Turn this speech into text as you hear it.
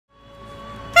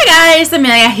guys,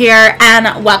 Amelia here,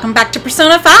 and welcome back to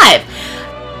Persona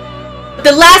 5.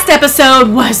 The last episode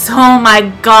was, oh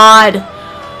my god.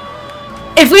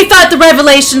 If we thought the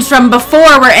revelations from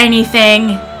before were anything,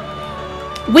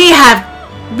 we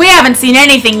haven't seen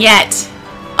anything yet.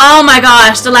 Oh my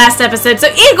gosh, the last episode. So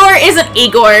Igor isn't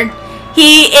Igor.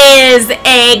 He is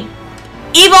a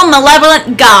evil,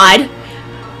 malevolent god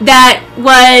that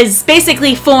was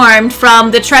basically formed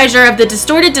from the treasure of the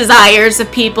distorted desires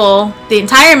of people, the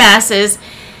entire masses,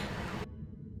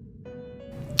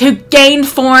 who gained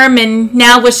form and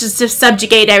now wishes to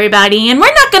subjugate everybody, and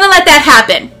we're not gonna let that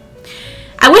happen.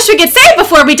 I wish we could save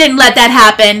before we didn't let that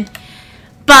happen,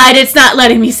 but it's not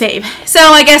letting me save. So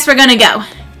I guess we're gonna go.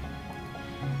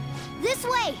 This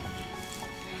way.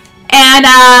 And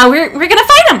we're gonna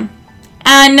fight him.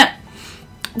 And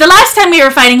the last time we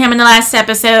were fighting him in the last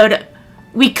episode,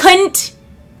 we couldn't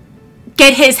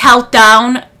get his health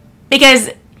down because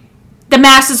the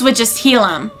masses would just heal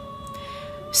him.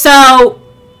 So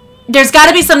there's got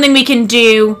to be something we can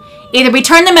do. Either we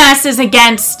turn the masses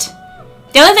against...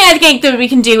 The only thing I think that we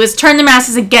can do is turn the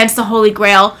masses against the Holy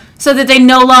Grail so that they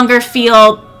no longer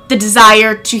feel the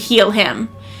desire to heal him.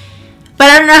 But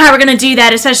I don't know how we're going to do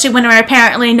that, especially when we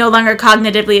apparently no longer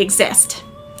cognitively exist.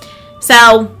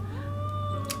 So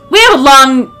we have a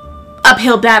long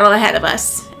uphill battle ahead of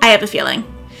us, I have a feeling.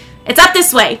 It's up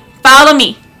this way. Follow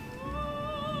me.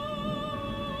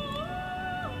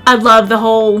 I love the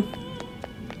whole...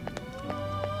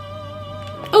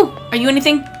 Oh, are you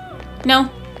anything? No?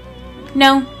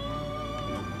 No?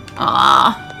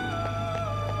 Aww.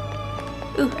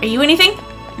 Ooh, are you anything?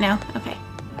 No? Okay.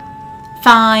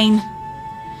 Fine.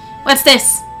 What's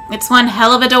this? It's one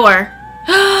hell of a door.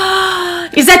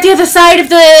 Is that the other side of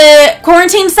the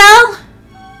quarantine cell?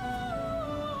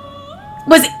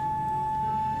 Was it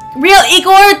real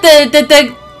Igor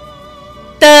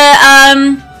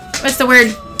what's the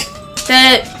word?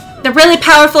 The really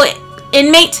powerful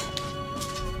inmate?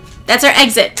 That's our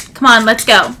exit. Come on, let's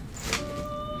go.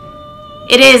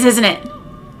 It is, isn't it?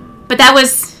 But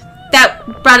that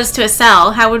brought us to a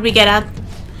cell. How would we get out?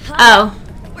 Oh.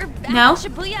 We're back No? in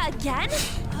Shibuya again?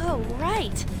 Oh,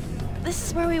 right. This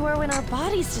is where we were when our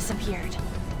bodies disappeared.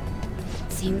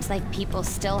 Seems like people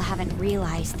still haven't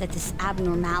realized that this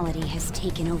abnormality has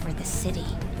taken over the city.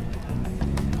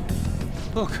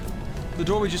 Look, the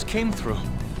door we just came through.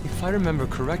 If I remember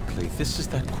correctly, this is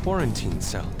that quarantine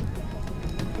cell.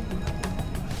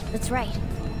 That's right.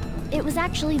 It was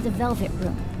actually the Velvet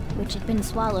Room, which had been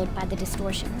swallowed by the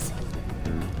distortions.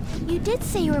 You did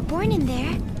say you were born in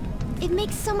there. It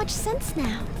makes so much sense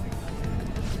now.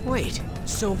 Wait,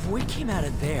 so if we came out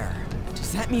of there,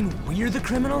 does that mean we're the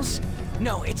criminals?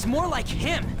 No, it's more like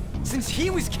him, since he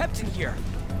was kept in here.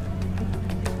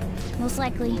 Most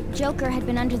likely, Joker had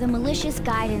been under the malicious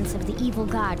guidance of the evil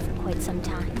god for quite some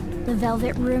time. The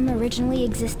Velvet Room originally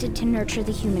existed to nurture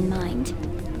the human mind.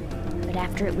 But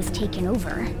after it was taken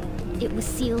over, it was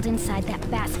sealed inside that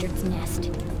bastard's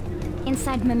nest.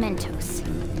 Inside mementos.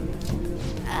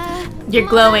 You're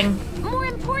glowing. More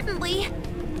importantly,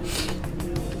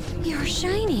 you're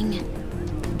shining.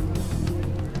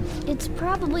 It's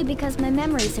probably because my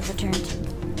memories have returned.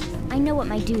 I know what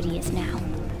my duty is now.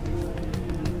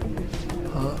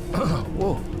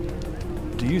 Whoa.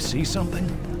 Do you see something?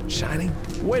 Shining?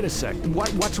 Wait a sec.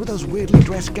 What's with those weirdly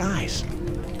dressed guys?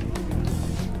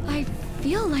 I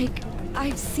feel like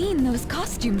I've seen those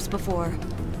costumes before.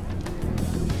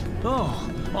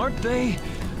 Oh, aren't they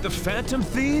the Phantom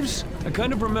Thieves? I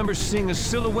kind of remember seeing a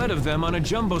silhouette of them on a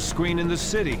jumbo screen in the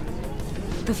city.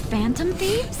 The Phantom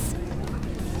Thieves?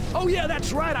 Oh yeah,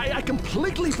 that's right. I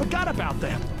completely forgot about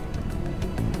them.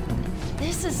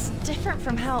 This is different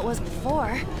from how it was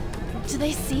before. Do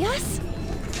they see us?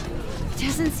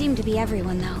 Doesn't seem to be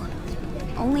everyone, though.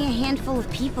 Only a handful of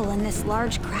people in this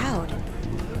large crowd.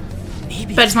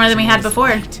 Maybe But it's more than we had before.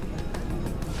 right.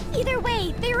 Either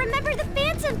way, they remember the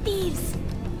Phantom Thieves.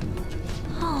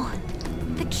 Oh,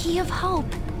 the key of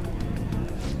hope.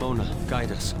 Mona,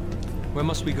 guide us. Where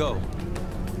must we go?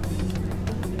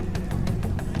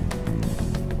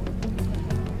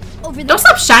 Over there. Don't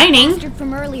stop shining. The bastard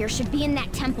from earlier should be in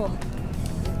that temple.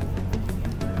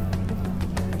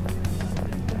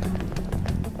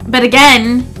 But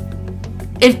again,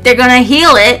 if they're gonna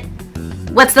heal it,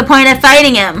 what's the point of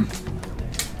fighting him?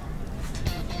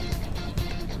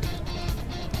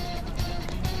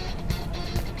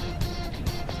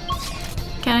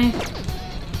 Can I?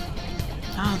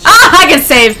 Ah, I can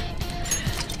save!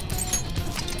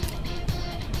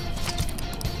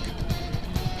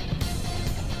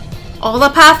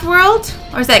 Olapath World?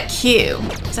 Or is that Q?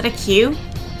 Is that a Q?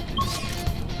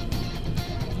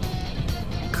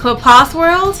 Clopath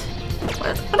World?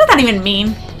 What does that even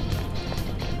mean?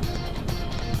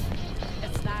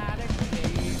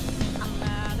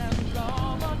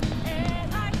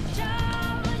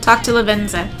 Talk to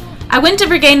Lavenza. I wouldn't have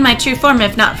regained my true form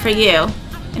if not for you.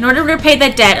 In order to repay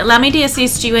that debt, allow me to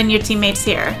assist you and your teammates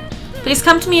here. Please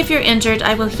come to me if you're injured.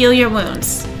 I will heal your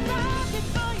wounds.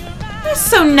 That's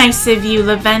so nice of you,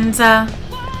 Lavenza.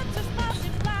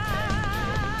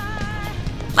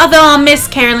 Although I'll miss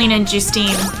Caroline and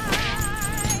Justine.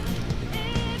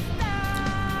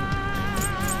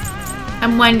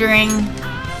 I'm wondering...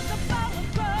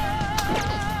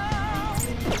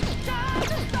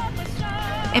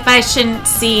 if I shouldn't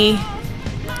see...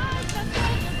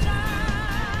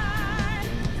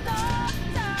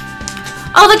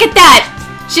 Oh, look at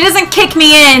that! She doesn't kick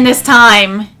me in this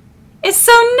time. It's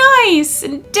so nice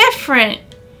and different.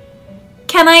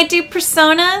 Can I do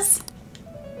personas?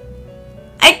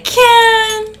 I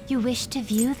can! You wish to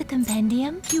view the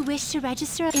compendium? You wish to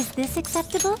register? Is this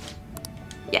acceptable?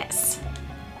 Yes.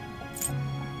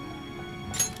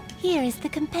 Here is the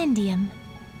compendium.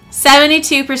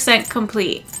 72%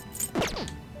 complete.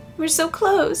 We're so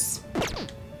close.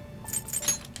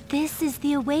 This is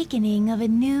the awakening of a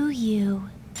new you.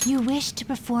 You wish to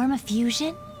perform a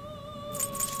fusion?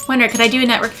 Wonder, could I do a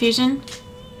network fusion?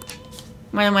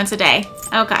 More than once a day.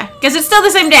 Okay. Because it's still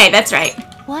the same day, that's right.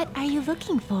 What are you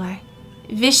looking for?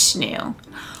 Vishnu.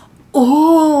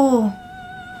 Oh!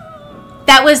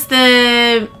 That was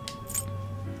the...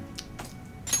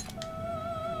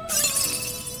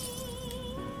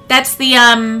 That's the,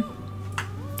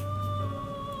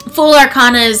 Full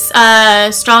Arcana's,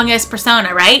 strongest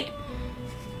persona, right?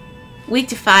 Weak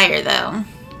to fire, though.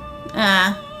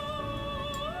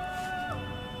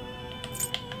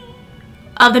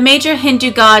 Of the major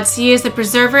Hindu gods, he is the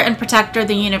preserver and protector of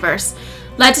the universe.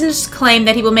 Legends claim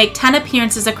that he will make 10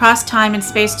 appearances across time and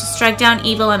space to strike down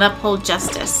evil and uphold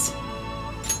justice.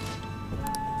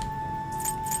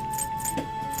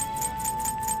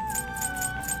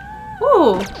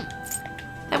 Ooh.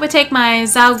 That would take my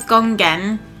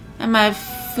Zalgongen and my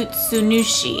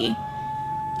Futsunushi.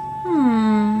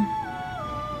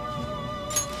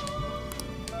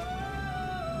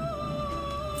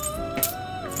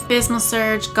 Abysmal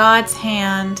Surge, God's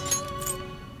Hand.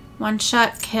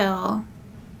 One-shot kill.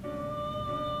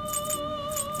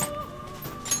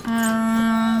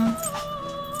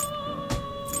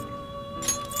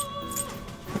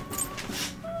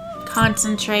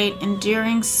 Concentrate,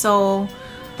 Enduring Soul.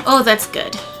 Oh, that's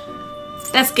good.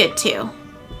 That's good too.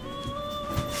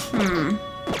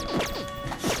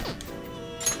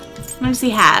 What does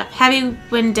he have? Heavy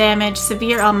wind damage,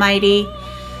 severe almighty.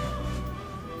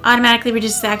 Automatically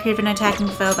reduces the accuracy of an attacking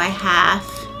foe by half.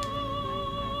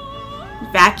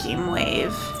 Vacuum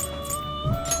wave.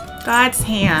 God's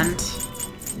hand.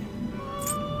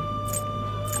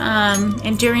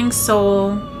 Enduring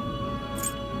soul.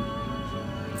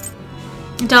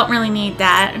 Don't really need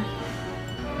that.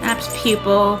 Apt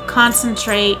pupil.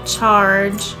 Concentrate.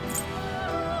 Charge.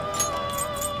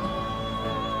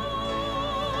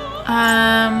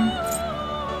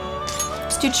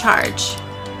 Let's do charge.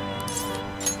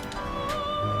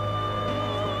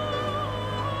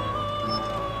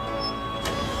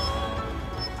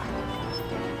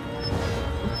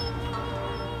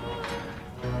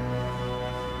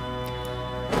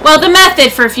 Well, the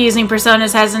method for fusing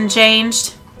personas hasn't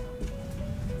changed.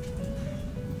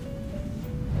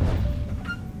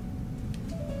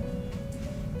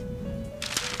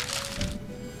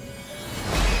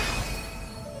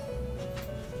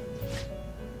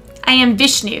 I am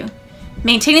Vishnu,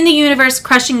 maintaining the universe,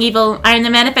 crushing evil. I am the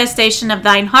manifestation of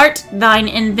thine heart, thine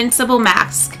invincible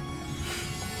mask.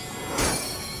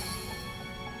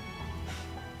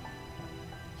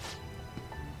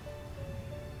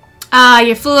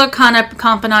 Your Full Arcana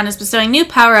Component is bestowing new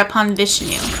power upon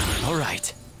Vishnu.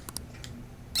 Alright.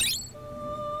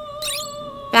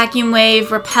 Vacuum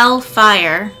wave, repel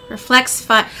fire, reflects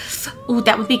fire. Ooh,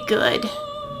 that would be good.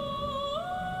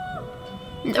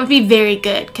 That would be very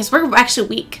good, because we're actually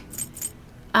weak.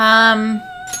 Let's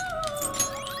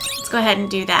go ahead and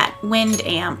do that. Wind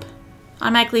amp.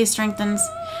 Automatically strengthens.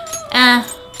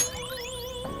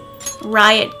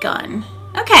 Riot gun.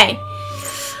 Okay.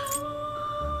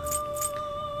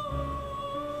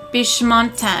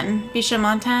 Bishamontan.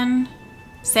 Bishamontan.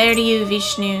 Sairyu,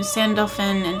 Vishnu,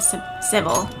 Sandalphon, and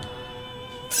Sybil.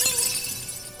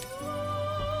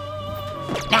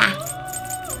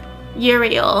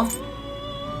 Uriel.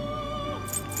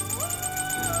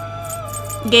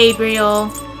 Gabriel.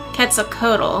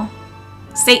 Quetzalcoatl.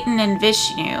 Satan and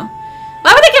Vishnu.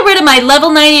 Why would I get rid of my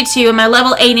level 92 and my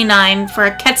level 89 for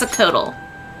a Quetzalcoatl?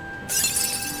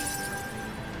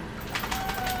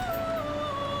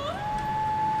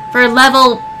 for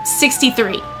level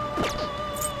 63.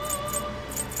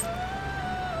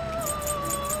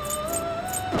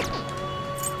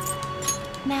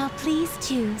 Now please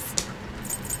choose.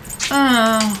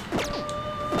 Oh.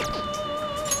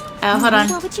 Oh, hold on.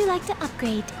 What would you like to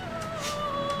upgrade?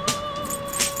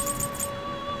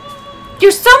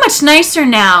 You're so much nicer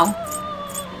now.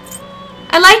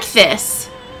 I like this.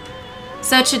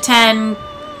 Sochiten,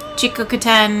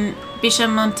 Chikokuten,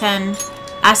 Bishamonten,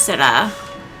 Asura.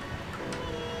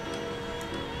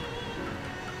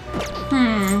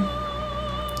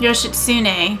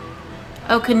 Yoshitsune.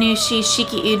 Okanushi,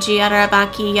 Shiki-uji,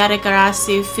 Arabaki,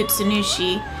 Yadagarasu,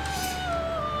 Futsunushi.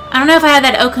 I don't know if I have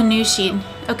that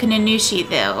Okanushi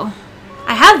though.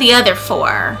 I have the other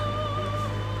 4.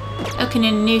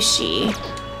 Okanushi.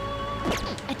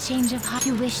 A change of heart.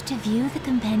 You wish to view the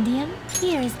compendium?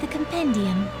 Here is the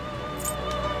compendium.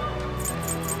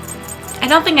 I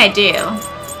don't think I do.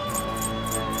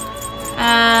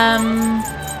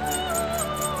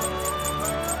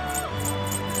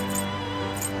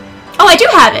 Oh, I do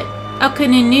have it.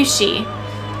 Okanushi.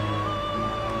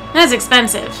 That's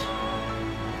expensive.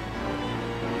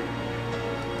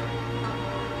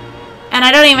 And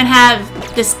I don't even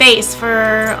have the space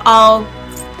for all...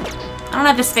 I don't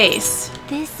have the space.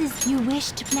 This is you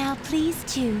wish to... Now please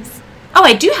choose. Oh,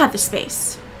 I do have the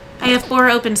space. I have 4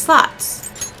 open slots.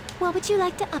 What would you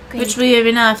like to upgrade? Which would be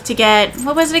enough to get...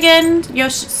 What was it again?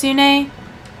 Yoshitsune?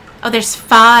 Oh, there's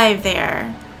 5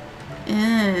 there.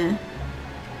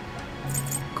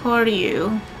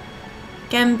 Koryu.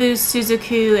 Genbu,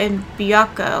 Suzuku, and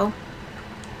Byako.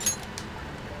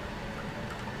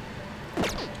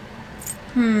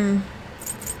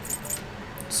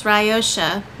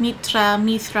 Sryosha, Mitra,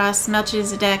 Mithras,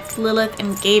 Melchizedek, Lilith,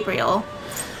 and Gabriel.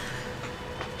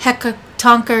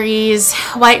 Hekatonkeres,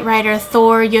 White Rider,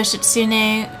 Thor,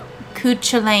 Yoshitsune,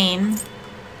 Kuchulain,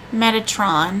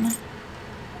 Metatron,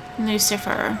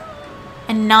 Lucifer,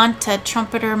 and Nanta,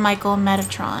 Trumpeter, Michael,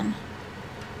 Metatron.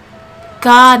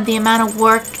 God, the amount of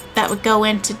work that would go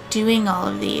into doing all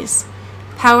of these.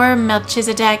 Power,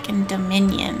 Melchizedek, and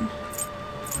Dominion.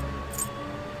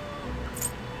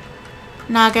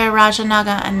 Naga,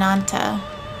 Rajanaga, Ananta.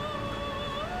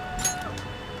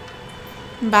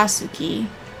 Basuki.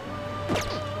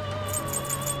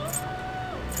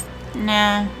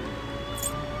 Nah.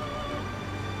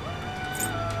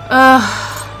 Ugh.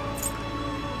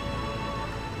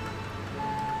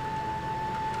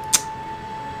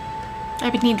 I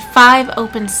would need 5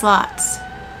 open slots.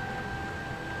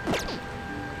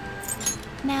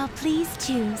 Now please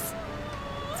choose.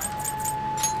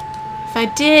 If I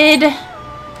did...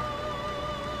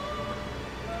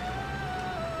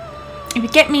 It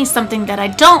would get me something that I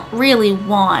don't really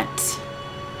want.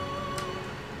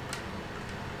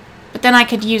 But then I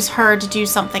could use her to do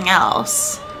something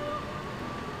else.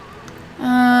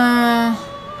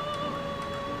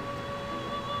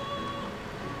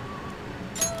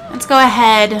 Let's go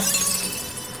ahead.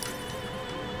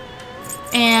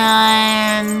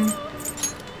 And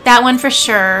that one for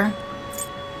sure.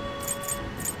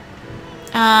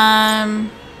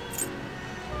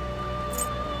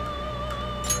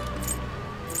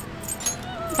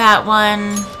 That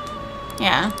one,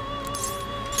 yeah.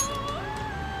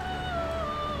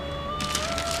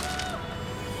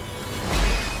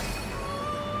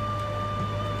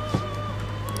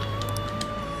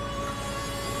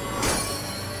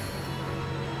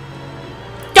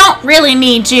 Don't really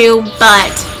need you,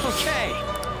 but... Okay.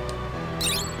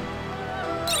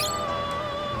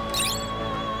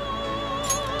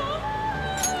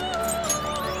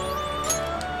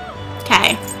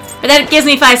 Okay. But that gives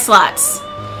me 5 slots.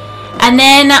 And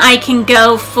then I can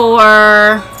go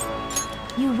for...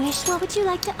 You wish, what would you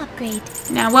like to upgrade?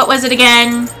 Now, what was it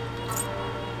again?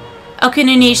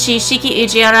 Okununishi,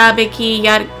 Shiki-uji, Arabiki,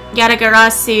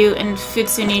 Yadagarasu, and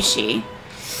Futsunishi.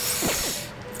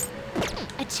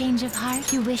 A change of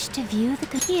heart. You wish to view the...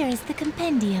 Here is the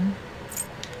compendium.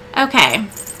 Okay.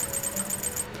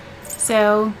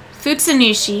 So,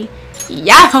 Futsunishi.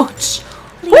 Youch!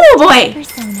 Oh boy!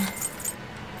 Persona.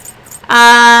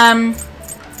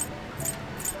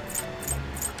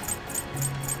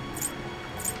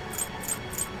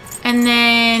 And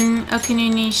then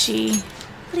Okununishi.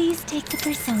 Please take the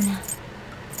persona.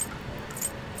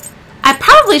 I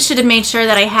probably should have made sure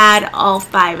that I had all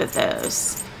 5 of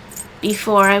those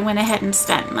before I went ahead and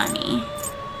spent money.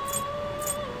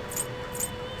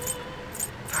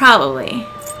 Probably.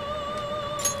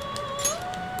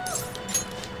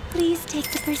 Please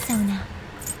take the persona.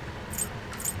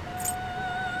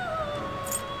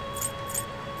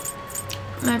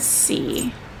 Let's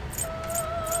see.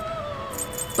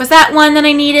 Was that one that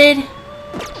I needed?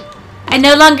 I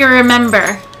no longer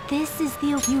remember. This is the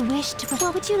you wish to.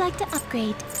 What would you like to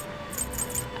upgrade?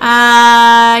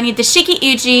 I need the Shiki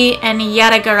Uji and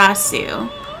Yatagarasu.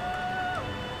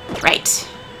 Right.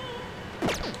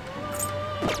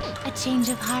 A change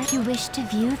of heart. You wish to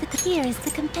view the. Here is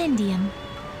the compendium.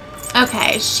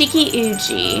 Okay, Shiki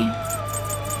Uji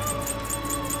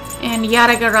and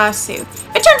Yatagarasu.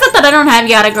 If it turns out that I don't have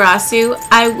Yatagarasu,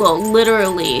 I will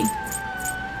literally...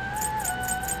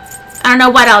 I don't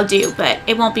know what I'll do, but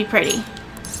it won't be pretty.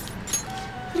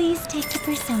 Please take the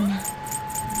persona.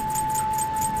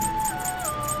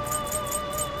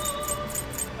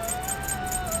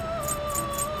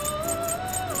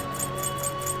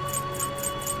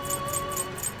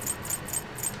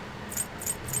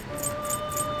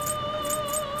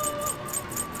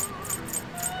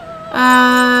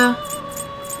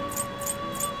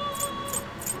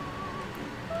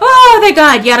 Oh, thank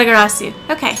God, Yatagarasu.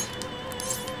 Okay.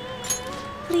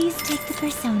 Please take the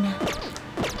persona.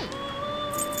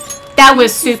 That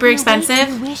was super expensive.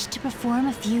 You wish to perform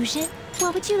a fusion?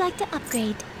 What would you like to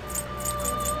upgrade?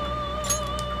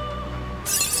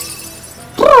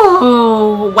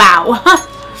 Oh, wow.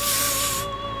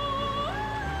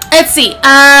 Let's see.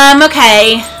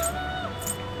 Okay.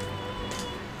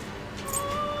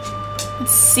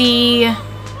 Let's see.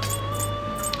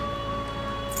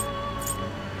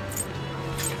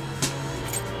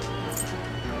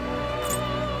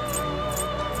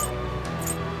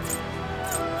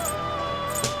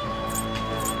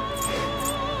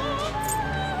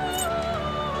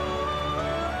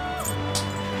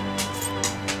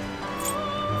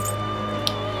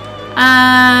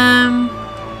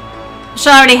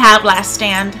 She'll already have Last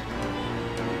Stand.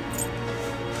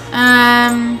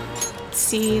 Let's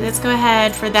see. Let's go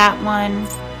ahead for that one.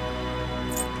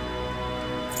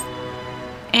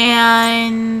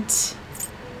 And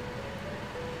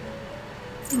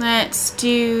let's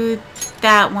do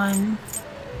that one.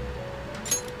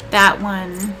 That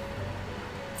one.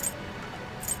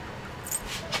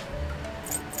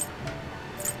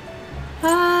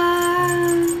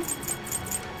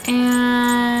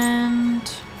 And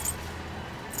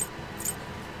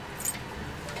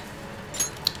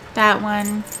that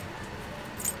one.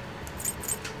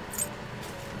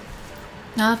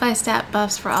 Nullify stat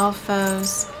buffs for all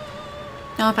foes.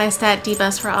 Nullify stat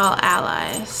debuffs for all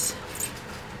allies.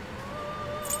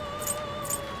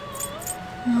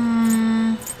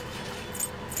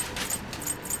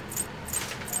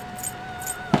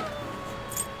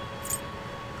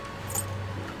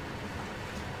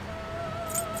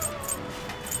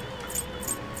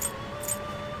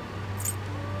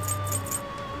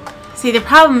 See, the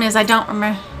problem is I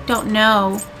don't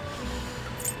know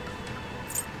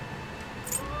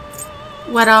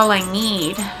what all I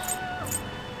need.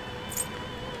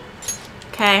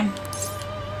 Okay.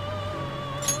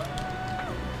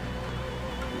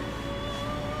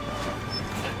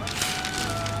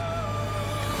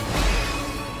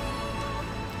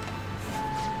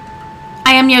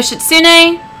 I am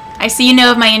Yoshitsune. I see you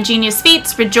know of my ingenious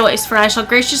feats. Rejoice, for I shall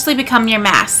graciously become your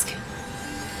mask.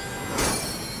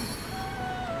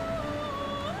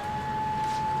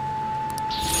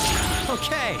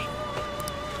 Okay.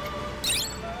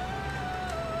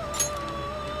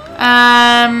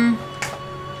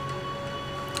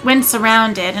 When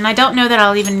surrounded, and I don't know that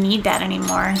I'll even need that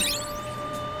anymore.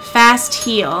 Fast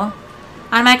heal.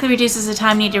 Automatically reduces the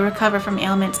time needed to recover from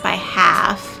ailments by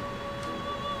half.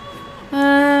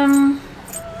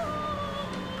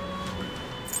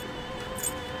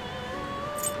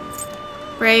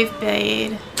 Brave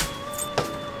Blade.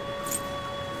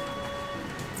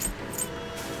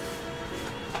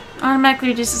 Automatically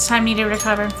reduces time needed to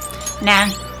recover. Nah.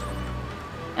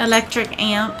 Electric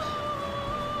Amp.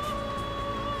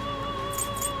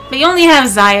 But you only have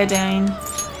Zyodine.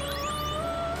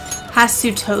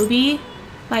 Hasutobi.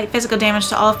 Light physical damage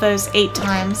to all foes 8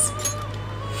 times.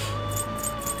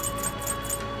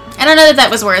 I don't know that that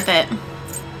was worth it.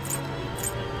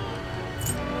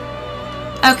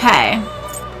 Okay.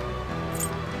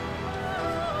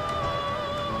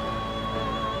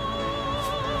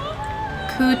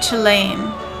 Cuchulain.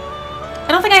 I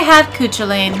don't think I have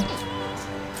Cuchulain.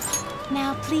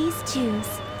 Now please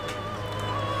choose.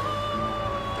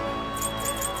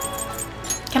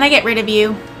 Can I get rid of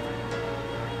you?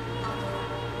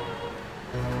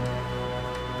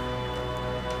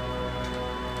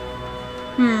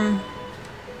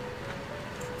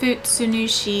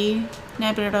 Futsunushi,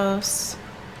 Nebulos,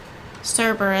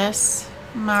 Cerberus,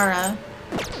 Mara.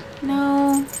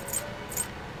 No.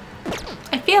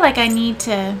 I feel like I need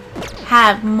to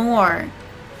have more.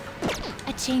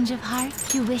 A change of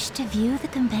heart? You wish to view the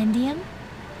compendium?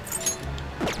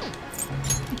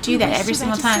 do that every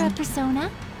single time. A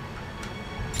persona?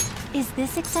 Is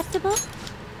this acceptable?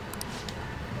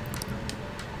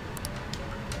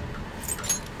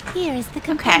 Here is the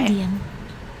compendium.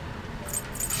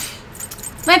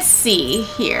 Let's see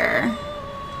here.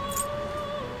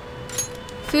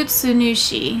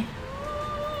 Futsunushi.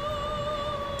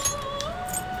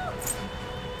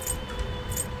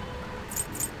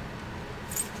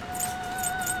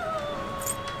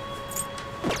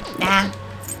 Nah.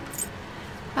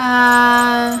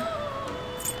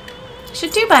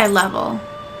 Should do by level.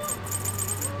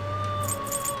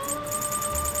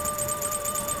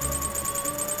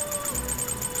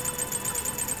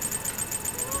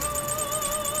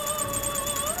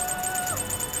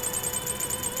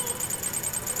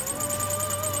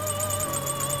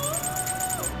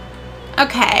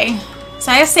 Okay,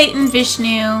 so I have Satan,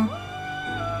 Vishnu,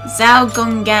 Zhao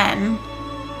Gonggen.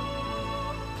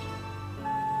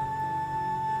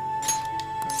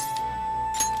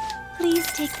 Please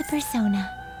take the persona.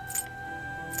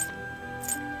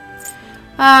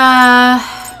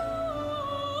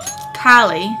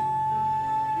 Kali.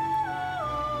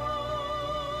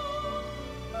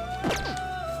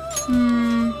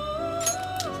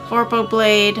 Vorpal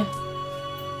Blade.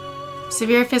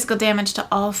 Severe physical damage to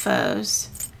all foes.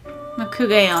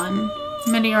 Makugeon.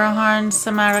 Meteorhorn,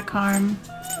 Samarakarm.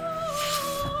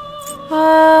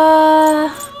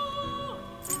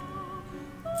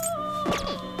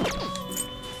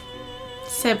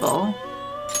 Sybil.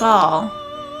 Ball.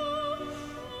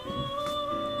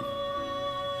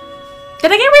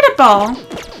 Did I get rid of Ball?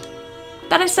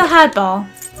 Thought I still had Ball.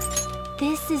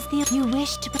 This is the you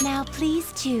wish to now.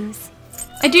 Please choose.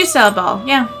 I do still have Ball,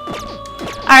 yeah.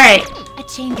 Alright. A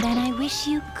chamber, and I wish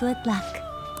you good luck.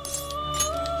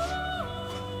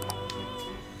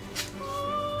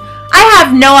 I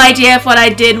have no idea if what I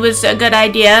did was a good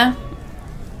idea.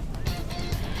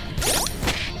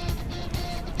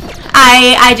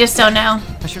 I just don't know.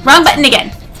 Wrong button again.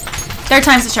 Third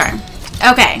time's the charm.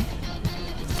 Okay.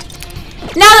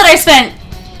 Now that I spent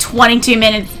 22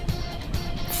 minutes...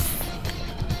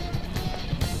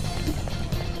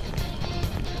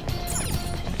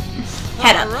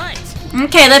 Head up.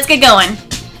 Okay, let's get going.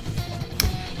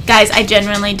 Guys, I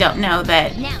genuinely don't know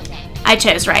that I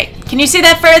chose right. Can you see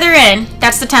that further in?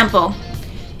 That's the temple.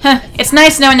 Huh, it's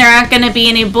nice knowing there aren't going to be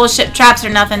any bullshit traps or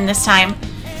nothing this time.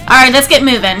 Alright, let's get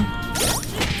moving.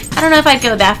 I don't know if I'd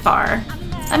go that far.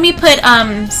 Let me put,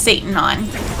 Satan on.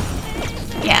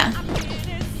 Yeah.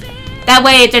 That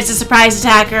way, if there's a surprise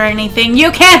attack or anything,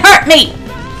 you can't hurt me!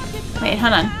 Wait,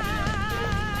 hold on.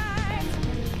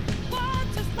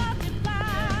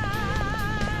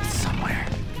 Somewhere.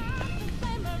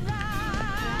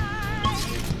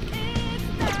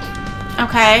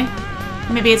 Okay.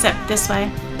 Maybe it's up this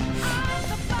way.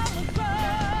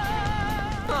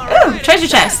 Ooh, treasure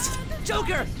chest.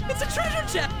 Joker, it's a treasure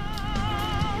chest.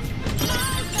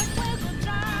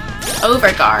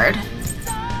 Overguard.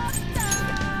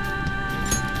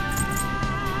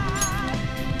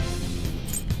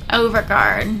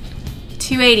 Overguard.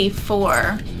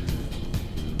 284.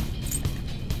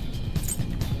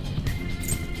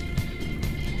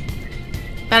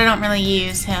 But I don't really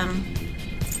use him.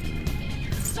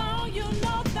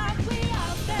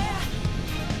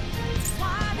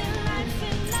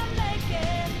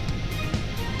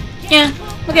 Yeah,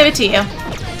 we'll give it to you.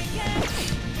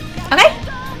 Okay?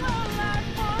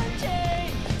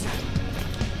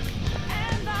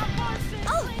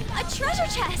 Oh, a treasure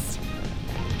chest!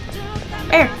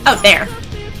 Where? Oh, there.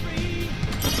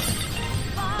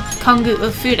 Kongu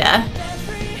Ufuda.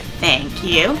 Thank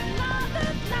you.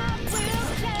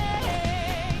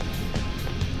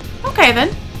 Okay, then.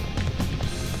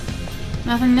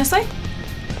 Nothing this way?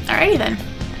 Alrighty, then.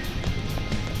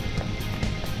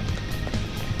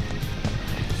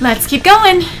 Let's keep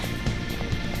going.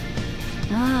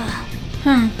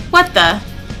 What the?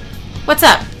 What's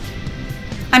up?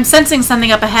 I'm sensing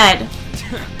something up ahead.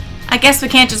 I guess we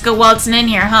can't just go waltzing in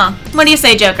here, huh? What do you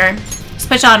say, Joker? Let's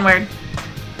push onward.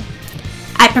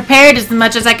 I prepared as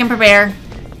much as I can prepare.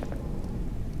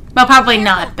 Well, probably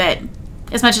not, but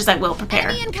as much as I will prepare.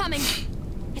 Enemy incoming.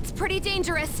 It's pretty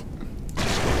dangerous.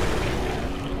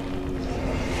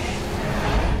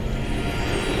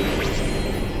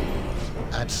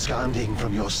 Absconding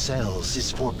from your cells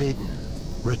is forbidden.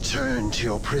 Return to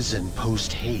your prison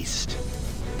post-haste.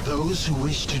 Those who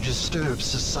wish to disturb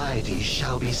society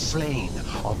shall be slain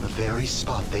on the very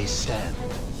spot they stand.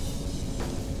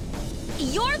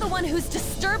 You're the one who's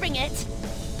disturbing it.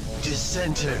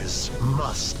 Dissenters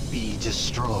must be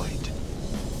destroyed.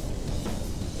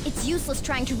 It's useless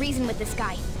trying to reason with this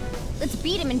guy. Let's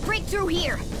beat him and break through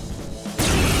here.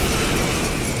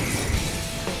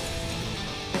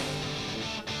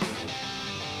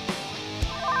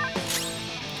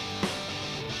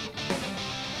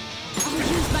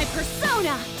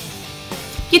 Persona!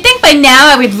 You'd think by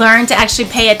now I would learn to actually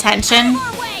pay attention.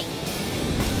 Our way!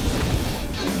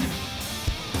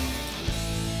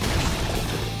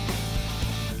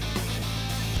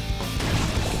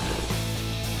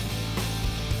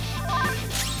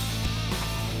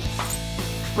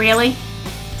 Really?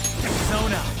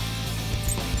 Persona!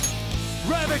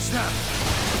 Ravage them!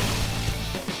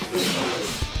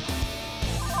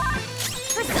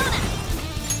 Persona!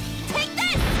 Take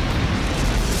this!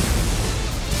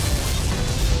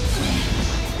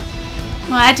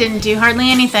 Well, that didn't do hardly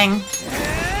anything.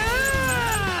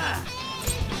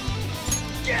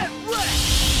 Get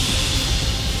wrecked!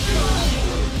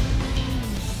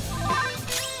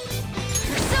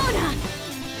 Persona!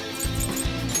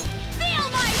 Feel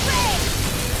my rage!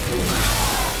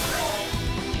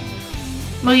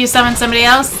 Will you summon somebody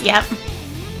else? Yep.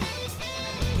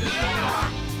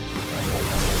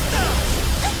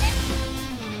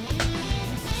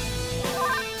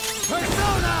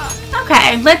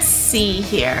 Okay, let's see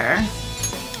here.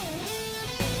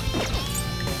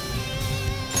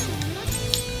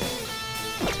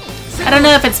 I don't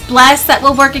know if it's Bless that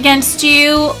will work against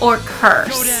you or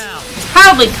Curse.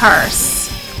 Probably Curse.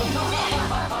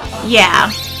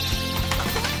 Yeah.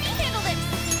 Handle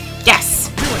this! Yes.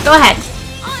 Go ahead.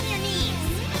 On your knees!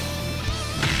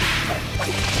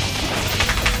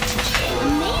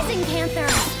 Amazing, Panther!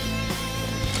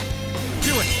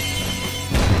 Do it!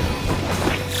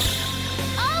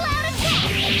 All out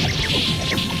attack!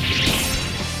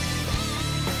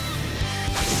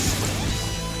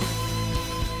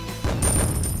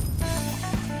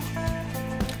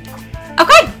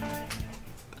 Okay.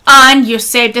 On, you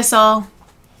saved us all.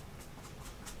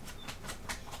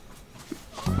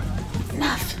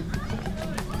 Enough.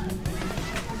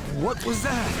 What was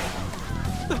that?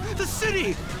 The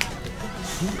city!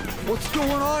 What's going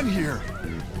on here?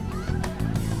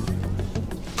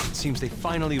 It seems they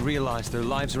finally realized their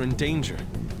lives are in danger.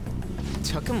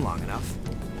 Took him long enough.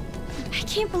 I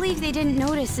can't believe they didn't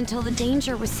notice until the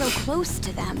danger was so close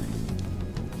to them.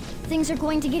 Things are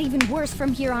going to get even worse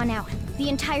from here on out. The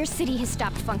entire city has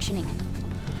stopped functioning.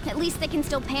 At least they can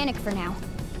still panic for now.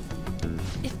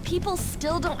 If people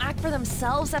still don't act for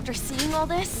themselves after seeing all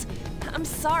this, I'm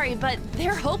sorry, but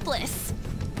they're hopeless.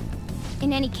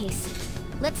 In any case,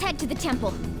 let's head to the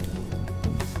temple.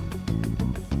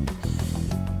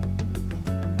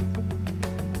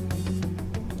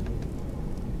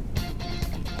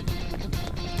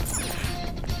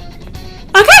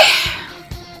 Okay.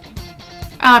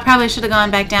 Oh, I probably should have gone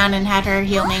back down and had her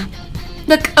heal me.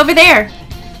 Look, over there.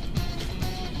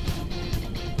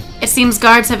 It seems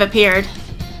guards have appeared.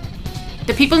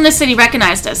 The people in the city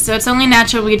recognized us, so it's only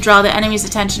natural we'd draw the enemy's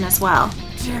attention as well.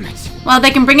 Damn it. Well,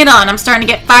 they can bring it on. I'm starting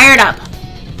to get fired up.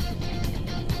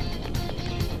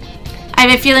 I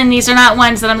have a feeling these are not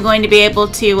ones that I'm going to be able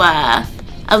to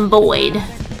avoid.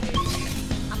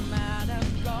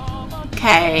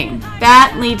 Okay,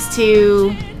 that leads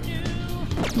to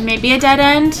maybe a dead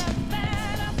end.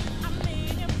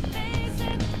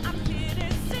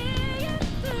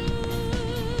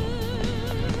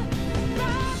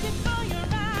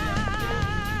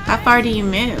 How far do you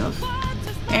move?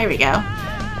 There we go.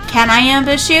 Can I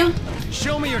ambush you?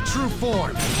 Show me your true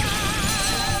form!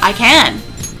 I can.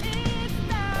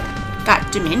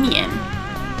 Got Dominion.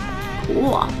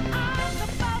 Cool.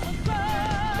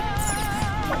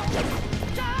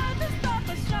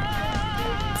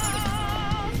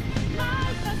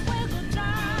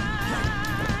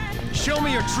 Show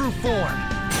me your true form!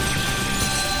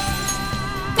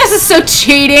 This is so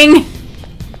cheating.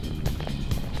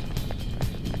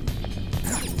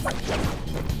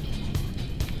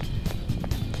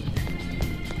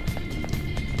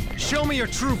 Show me your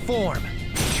true form!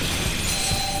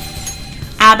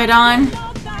 Abaddon.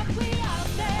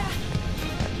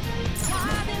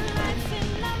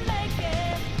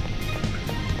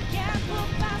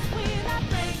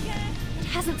 It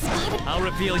hasn't spotted. I'll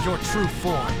reveal your true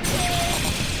form.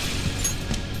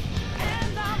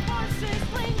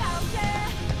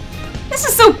 This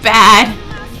is so bad.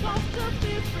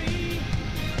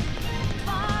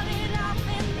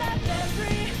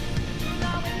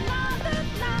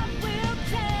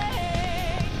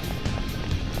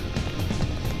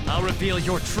 I'll reveal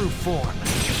your true form.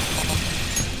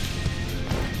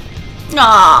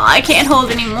 Aw, I can't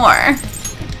hold anymore.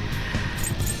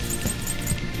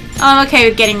 I'm okay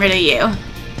with getting rid of you.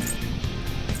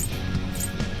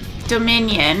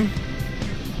 Dominion.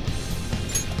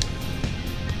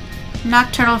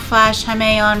 Nocturnal Flash,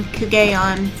 Hameon,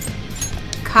 Kugeon,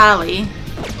 Kali.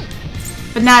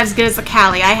 But not as good as the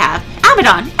Kali I have.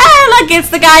 Abaddon! Ah, look, it's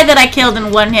the guy that I killed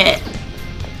in one hit.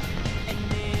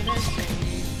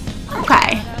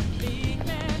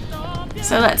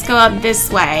 So let's go up this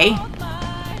way.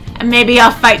 And maybe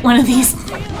I'll fight one of these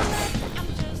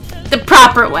the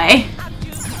proper way.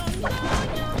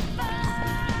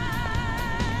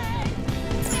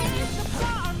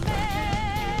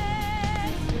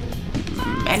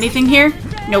 Anything here?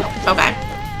 Nope. Okay.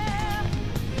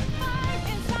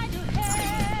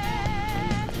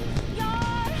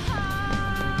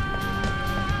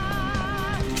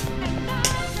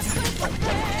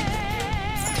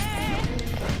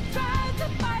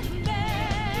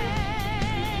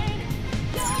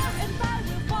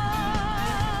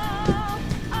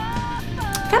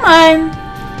 Come on.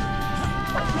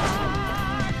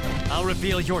 I'll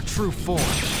reveal your true form.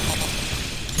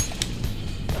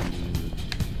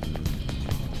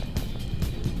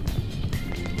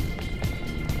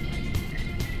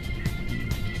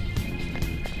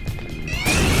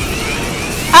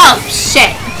 Oh,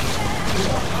 shit.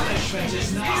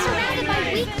 Surrounded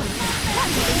by weaklings. What,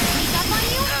 did they sneak up on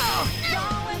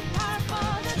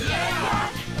you?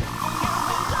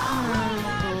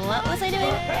 What was I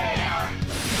doing?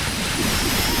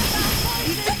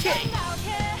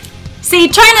 See,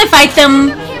 trying to fight them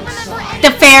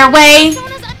the fair way.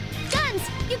 Guns!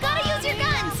 You gotta use your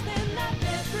guns!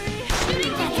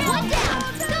 One down!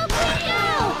 Go, quick, go!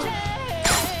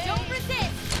 Don't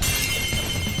resist!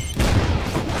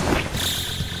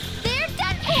 They're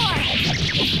done for!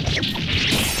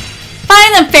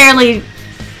 Find them fairly. They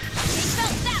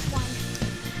felt that one.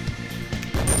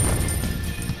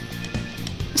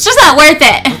 It's just not worth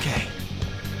it. Okay.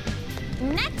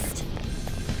 Next!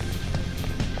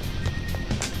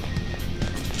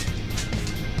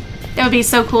 That would be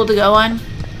so cool to go on.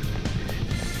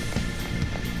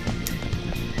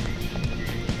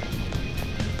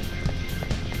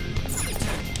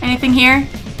 Anything here?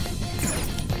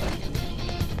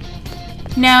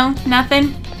 No,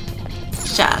 nothing?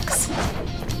 Shucks.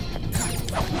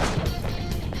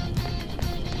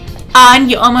 On,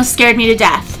 you almost scared me to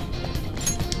death.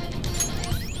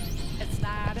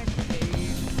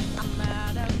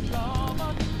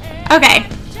 Okay.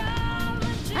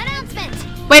 Announcement!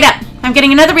 Wait up. I'm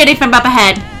getting another reading from up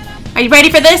ahead. Are you ready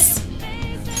for this?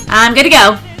 I'm gonna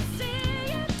go.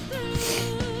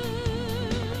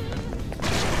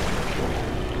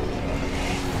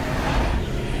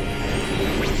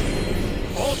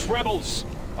 Halt, rebels!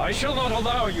 I shall not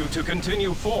allow you to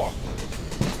continue forth.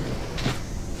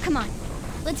 Come on,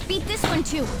 let's beat this one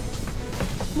too.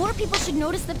 More people should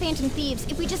notice the Phantom Thieves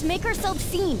if we just make ourselves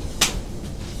seen.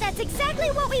 That's exactly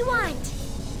what we want!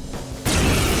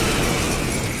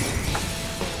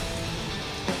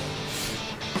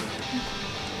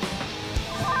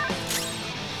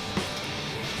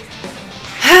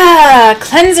 Ah,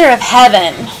 Cleanser of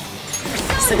Heaven.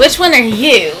 So which one are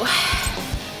you?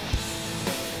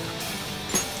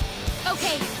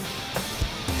 Okay,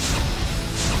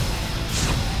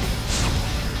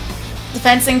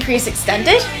 Defense increase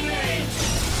extended?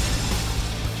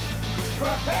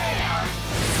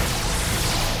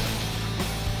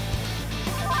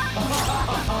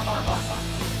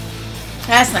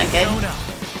 That's not good.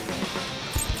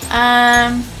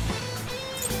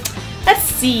 Let's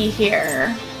see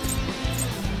here.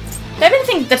 Do I have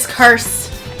anything that's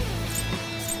cursed?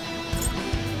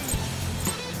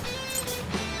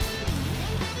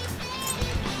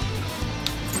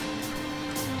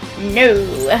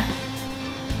 No.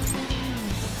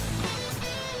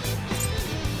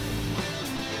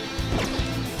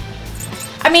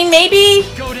 I mean, maybe.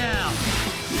 Go down.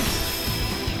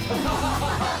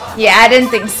 Yeah, I didn't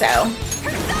think so.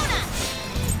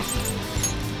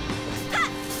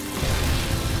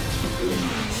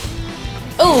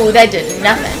 Oh, that did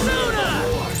nothing.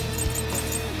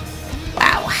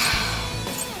 Wow.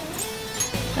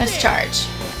 Let's charge.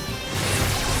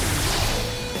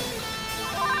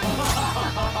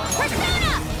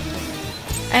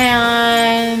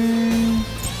 And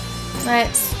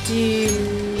let's do.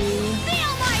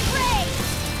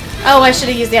 Oh, I should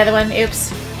have used the other one.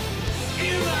 Oops.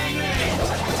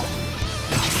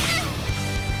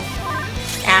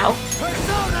 Ow.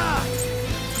 Persona!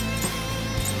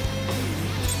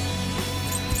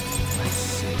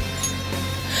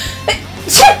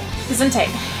 Isn't it?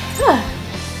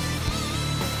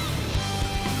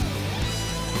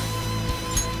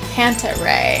 Panta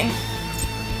Ray.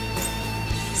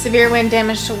 Severe wind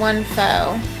damage to one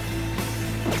foe.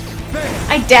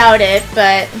 I doubt it,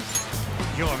 but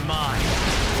You're mine.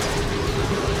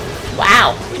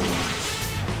 wow.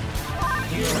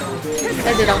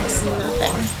 That did almost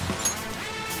nothing.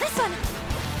 this one!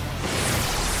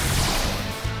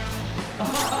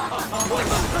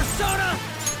 Persona!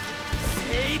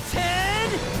 Satan!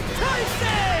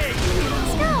 Tyson!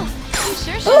 Let's go! You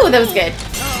Ooh, that was good.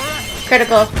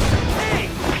 Critical.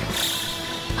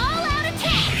 All out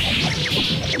attack!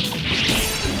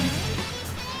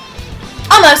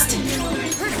 Almost.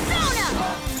 Persona!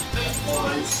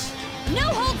 No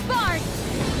holds barred!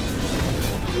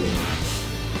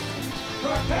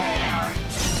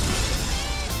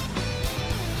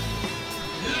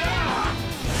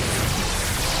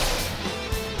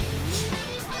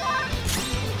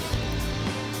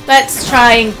 Let's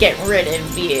try and get rid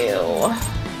of you.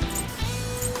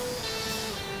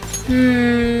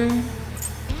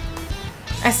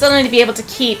 I still need to be able to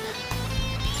keep.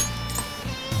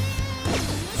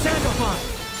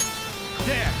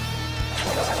 There.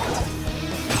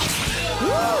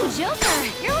 Ooh, Joker!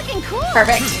 You're looking cool!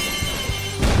 Perfect.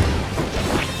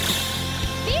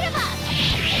 Beat him up!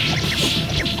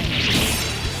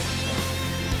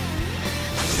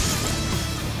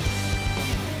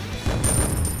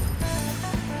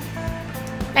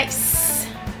 Nice.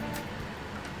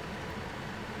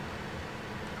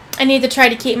 I need to try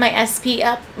to keep my SP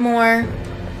up more.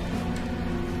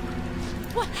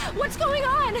 What's going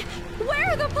on?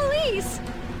 Where are the police?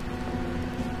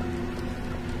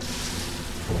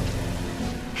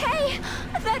 Hey!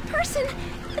 That person...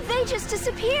 They just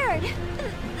disappeared.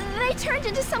 They turned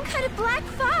into some kind of black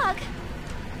fog.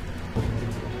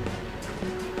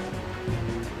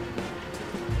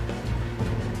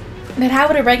 But how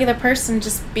would a regular person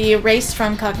just be erased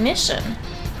from cognition?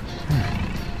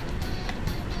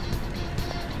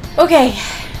 Okay.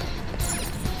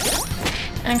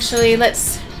 Actually,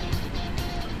 let's...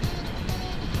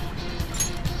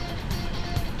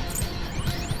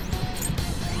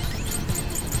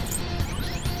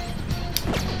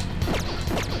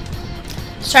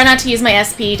 try not to use my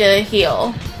SP to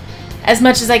heal as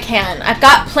much as I can. I've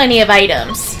got plenty of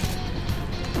items.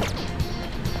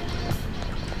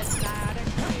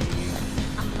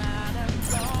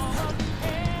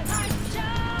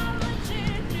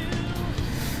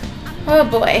 Oh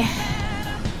boy.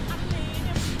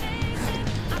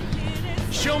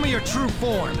 Show me your true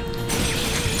form.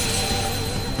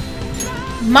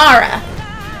 Mara.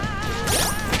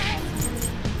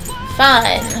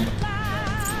 Fun.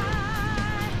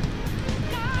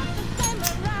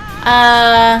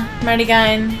 Mighty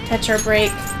Gun, Tetra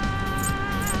Break.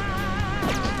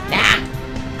 Nah.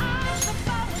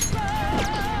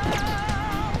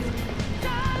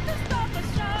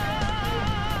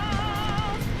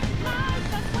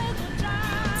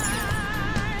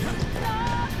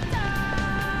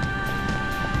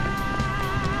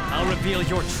 I'll reveal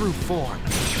your true form.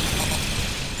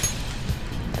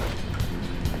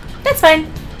 That's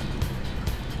fine.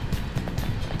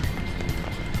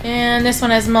 And this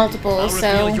one has multiple, I'll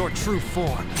so... reveal your true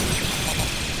form.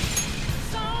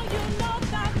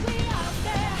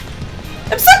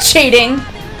 I'm still cheating!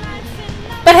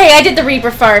 But hey, I did the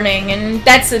Reaper farming, and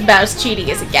that's about as cheaty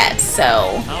as it gets, so...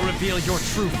 I'll reveal your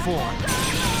true form.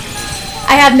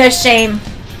 I have no shame.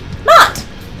 Mott!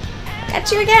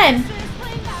 Got you again.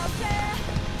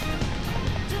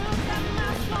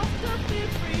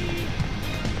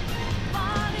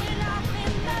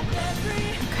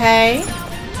 Okay.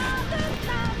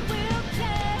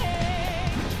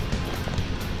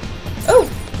 Oh!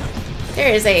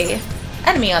 There is a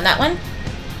enemy on that one.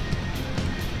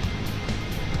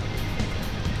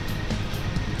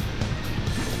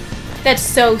 That's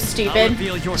so stupid.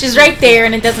 She's right there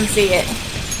and it doesn't see it.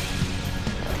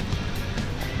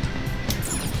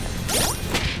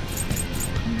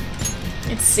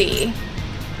 Let's see.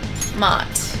 Mott.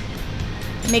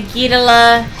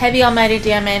 Megidala, heavy almighty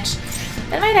damage.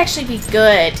 That might actually be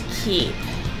good to keep.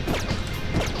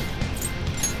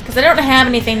 Because I don't have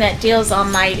anything that deals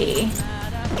almighty.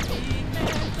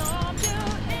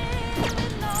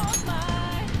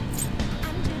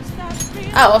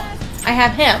 Oh, I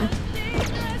have him.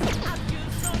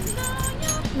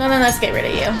 Well, then let's get rid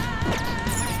of you.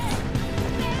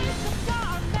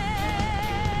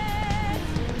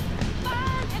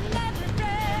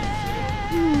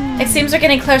 It seems we're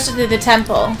getting closer to the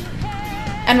temple.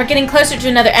 And we're getting closer to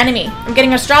another enemy. I'm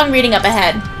getting a strong reading up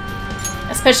ahead.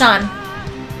 Let's push on.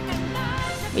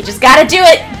 We just gotta do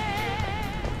it!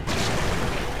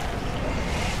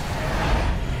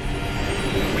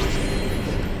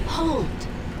 Hold!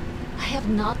 I have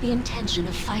not the intention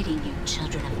of fighting you,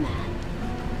 children of man.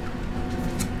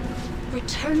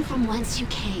 Return from whence you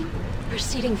came.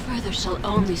 Proceeding further shall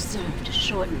only serve to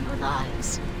shorten your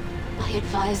lives. I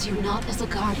advise you not as a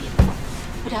guardian,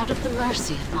 but out of the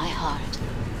mercy of my heart.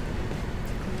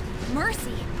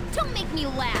 Mercy? Don't make me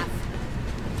laugh.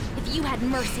 If you had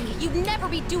mercy, you'd never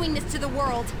be doing this to the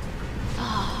world.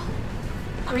 Ah,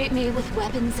 greet me with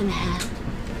weapons in hand.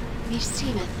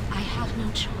 Meseemeth, I have no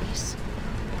choice.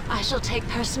 I shall take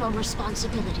personal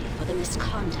responsibility for the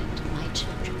misconduct of my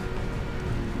children.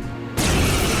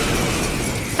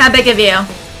 How big of you?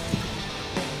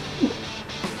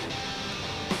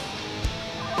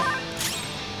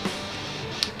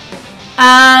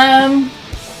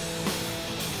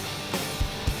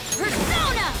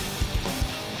 Persona!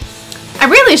 I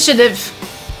really should have.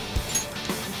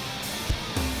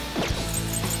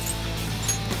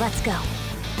 Let's go.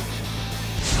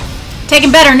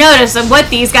 Taken better notice of what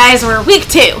these guys were weak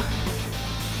to.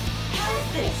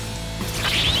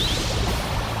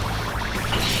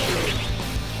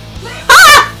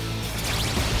 Ah!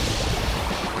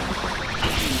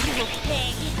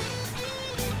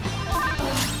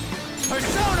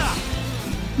 Persona!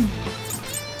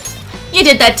 You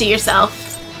did that to yourself.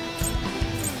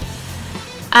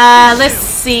 Let's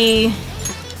see.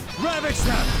 Ravage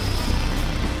them!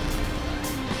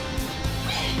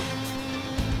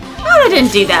 Oh, I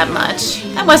didn't do that much.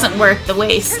 That wasn't worth the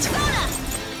waste. Persona!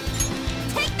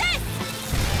 Take this!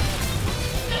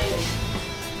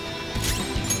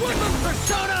 Woodland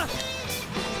Persona!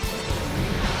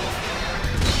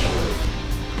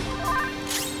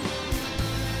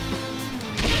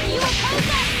 You oppose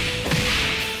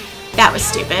us? That was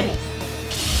stupid.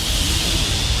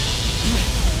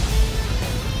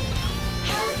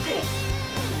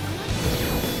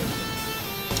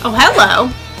 Oh, hello.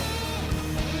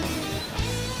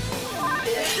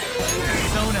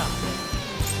 Persona!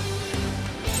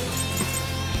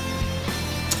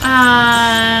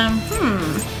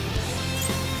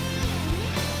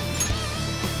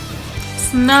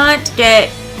 Let's not get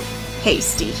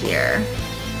hasty here.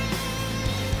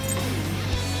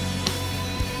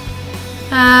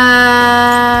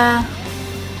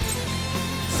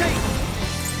 Satan!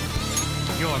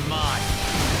 You're mine.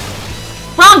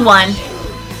 Wrong one.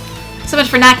 So much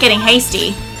for not getting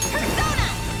hasty. Persona!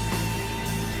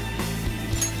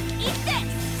 Eat this!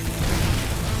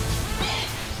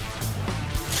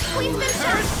 Queen Mister!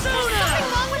 Persona! Something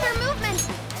wrong with her movement!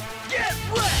 Get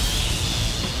wrecked!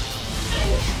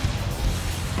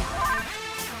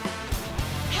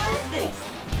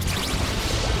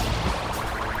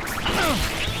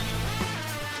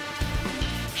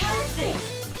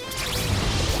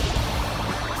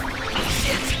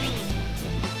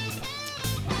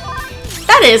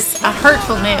 That is a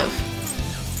hurtful move.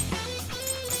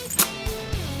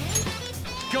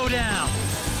 Go down!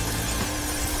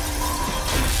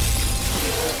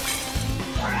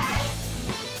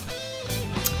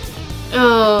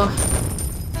 Oh,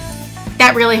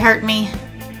 that really hurt me.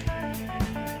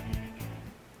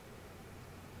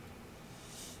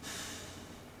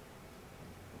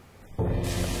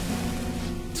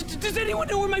 Does anyone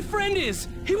know where my friend is?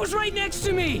 He was right next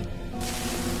to me!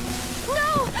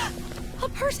 No! A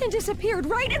person disappeared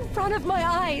right in front of my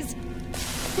eyes.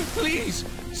 Please,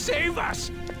 save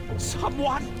us!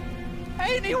 Someone!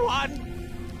 Anyone!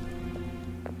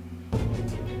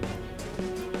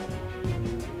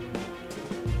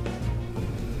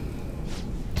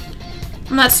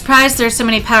 I'm not surprised there's so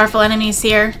many powerful enemies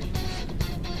here.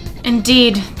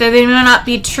 Indeed, though they may not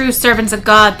be true servants of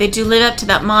God, they do live up to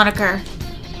that moniker.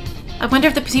 I wonder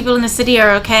if the people in the city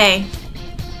are okay.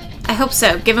 I hope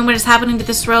so. Given what is happening to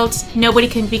this world, nobody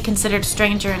can be considered a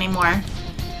stranger anymore.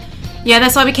 Yeah,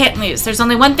 that's why we can't lose. There's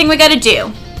only one thing we gotta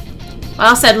do.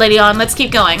 Well said, Lady On. Let's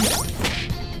keep going.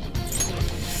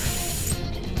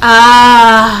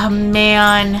 Ah,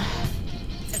 man.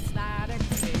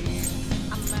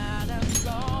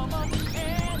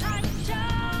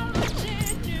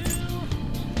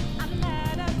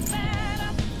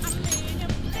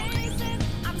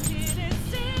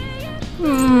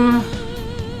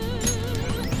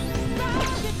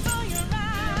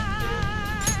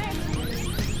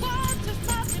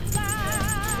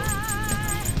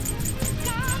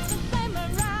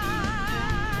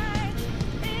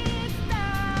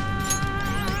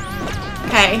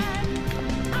 Okay.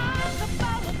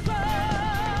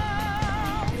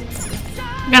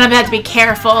 I'm gonna have to be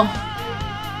careful.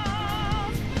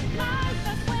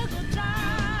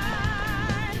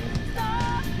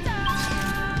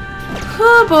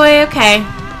 Oh boy, okay.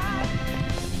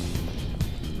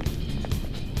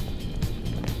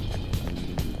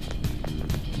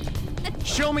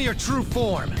 Show me your true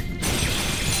form!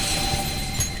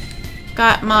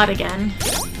 Got Maud again.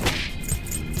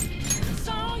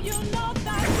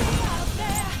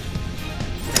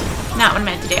 Not what I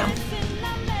meant to do.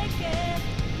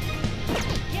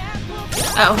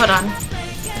 Oh, hold on.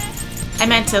 I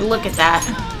meant to look at that.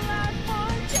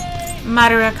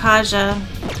 Madarakaja.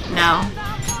 No.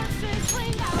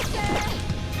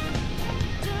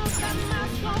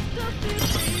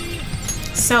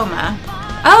 Soma.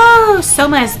 Oh,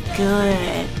 Soma is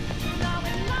good.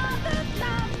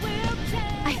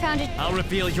 I found it. I'll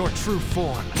reveal your true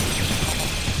form.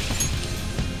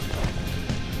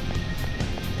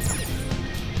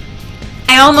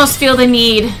 I almost feel the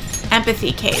need.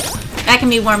 Empathy cape. That can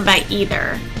be worn by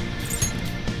either.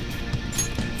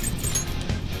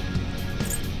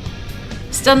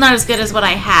 Still not as good as what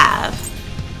I have.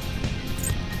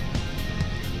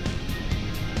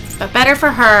 But better for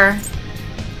her.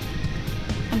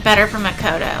 And better for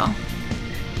Makoto.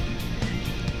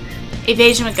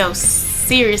 Evasion would go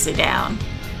seriously down.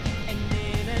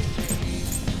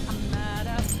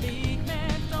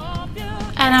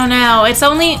 I don't know. It's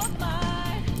only...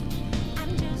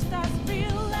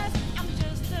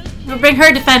 We'll bring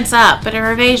her defense up, but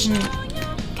her evasion...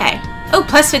 Okay. Oh,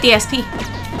 plus 50 SP.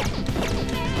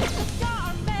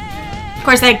 Of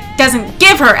course, that doesn't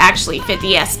give her, actually,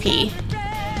 50 SP.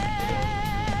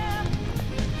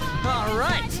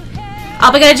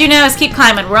 All we gotta do now is keep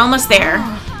climbing. We're almost there.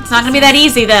 It's not gonna be that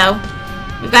easy, though.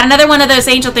 We've got another one of those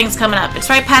angel things coming up. It's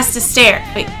right past the stair.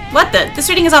 Wait, what the? This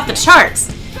reading is off the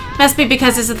charts. Must be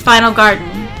because this is the final garden.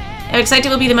 I expect it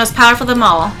will be the most powerful of them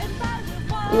all.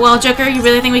 Well, Joker, you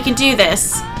really think we can do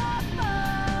this?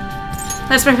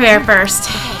 Let's prepare first.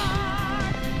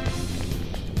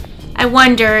 I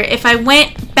wonder, if I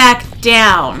went back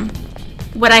down,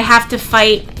 would I have to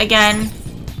fight again?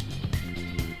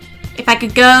 If I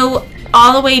could go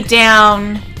all the way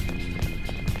down...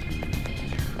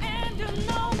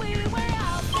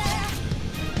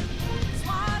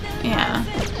 Yeah.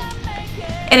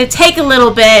 It'd take a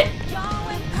little bit.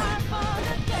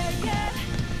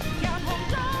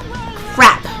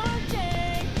 Crap.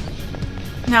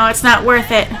 No, it's not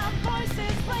worth it.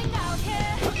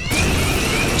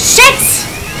 Shit!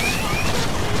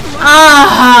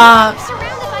 Ah!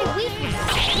 Surrounded by weakness.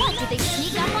 What, did they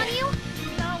sneak up on you?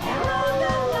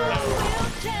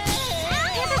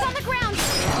 Panthers on the ground.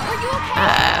 Are you okay?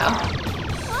 Uh-oh.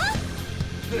 Huh?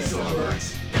 This'll hurt.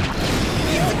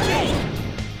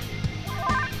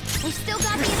 We've still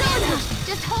got the advantage.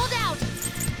 Just hold out.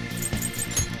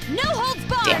 No holds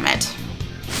barred. Damn it.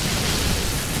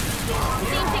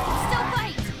 Seems they can still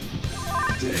fight.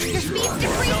 Your speed's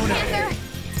decreased, Panther.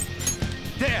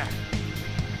 There.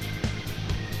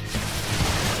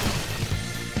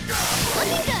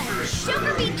 Looking good.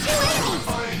 Joker beat 2 enemies. I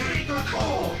hate the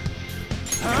cold.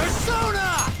 Persona!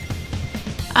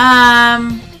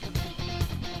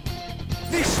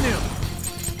 Vishnu!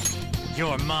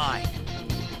 You're mine.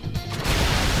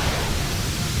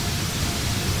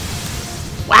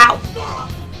 Wow.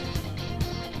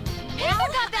 Panther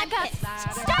got back up.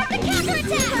 Start the counterattack.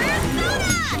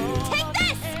 Persona! Take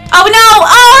this. Oh no!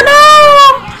 Oh no!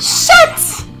 Shit!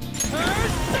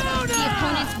 The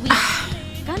opponent's weak.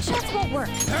 Gunshots won't work,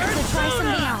 so try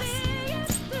something else.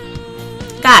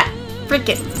 God,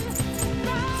 freaking.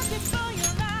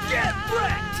 Get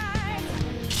wrecked!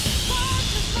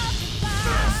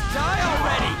 Die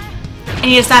already! I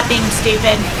need to stop being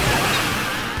stupid.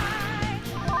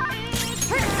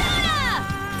 Persona!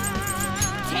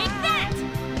 Take that!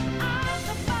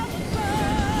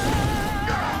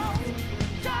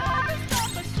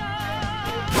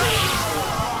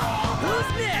 Who's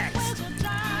next?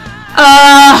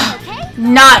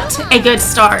 Not a good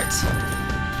start.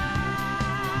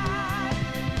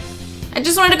 I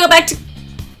just wanted to go back to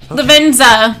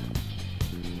Lavenza.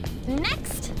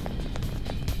 Next.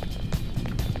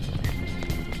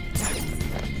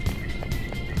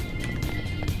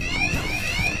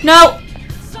 No.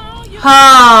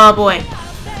 Oh boy.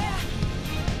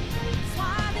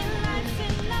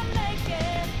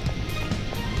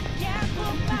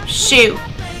 Shoot.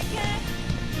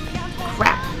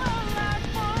 Crap.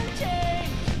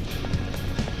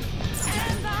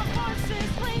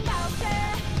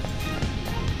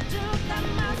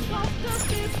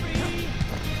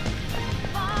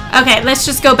 Okay, let's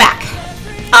just go back.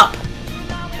 Up.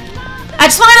 I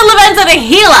just wanted Lavenza to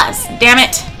heal us. Damn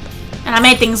it. And I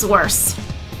made things worse.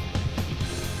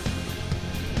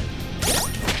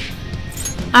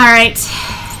 Alright.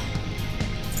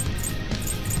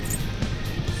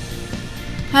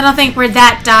 I don't think we're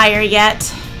that dire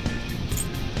yet.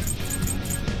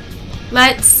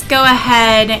 Let's go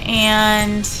ahead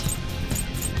and...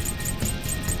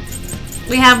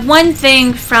 We have one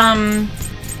thing from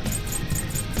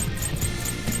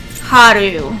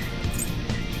Haru.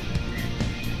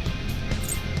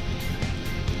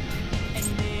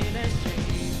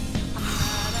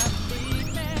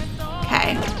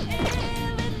 Okay.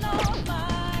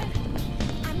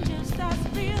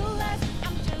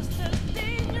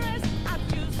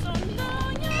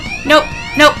 Nope,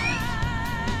 nope.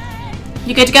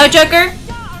 You good to go, Joker?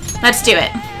 Let's do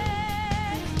it.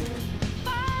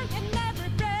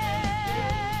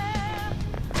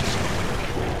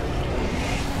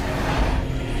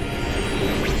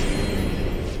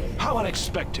 How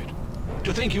unexpected.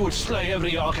 To think you would slay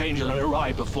every Archangel and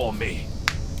arrive before me.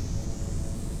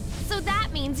 So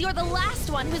that means you're the last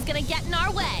one who's gonna get in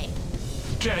our way.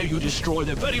 Dare you destroy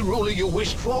the very ruler you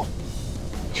wished for?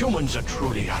 Humans are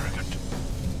truly arrogant.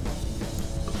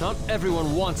 Not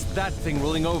everyone wants that thing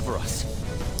ruling over us.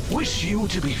 Wish you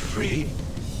to be free?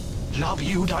 Love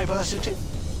you diversity?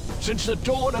 Since the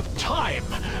dawn of time,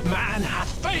 man hath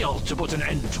failed to put an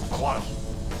end to quarrel.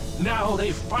 Now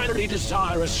they finally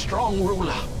desire a strong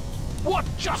ruler. What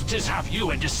justice have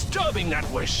you in disturbing that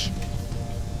wish?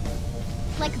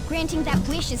 Like granting that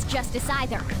wish is justice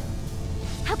either.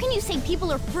 How can you say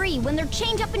people are free when they're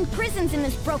chained up in prisons in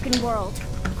this broken world?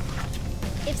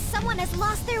 If someone has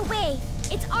lost their way,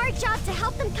 it's our job to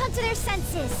help them come to their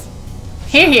senses.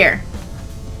 Here, here.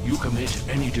 You commit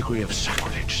any degree of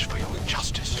sacrilege for your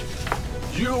injustice.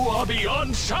 You are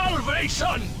beyond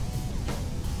salvation!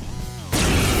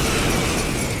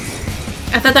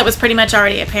 I thought that was pretty much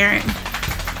already apparent.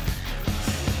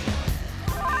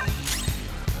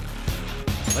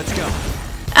 Let's go.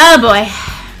 Oh boy.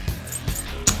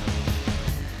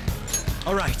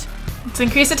 All right. Let's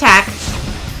increase attack.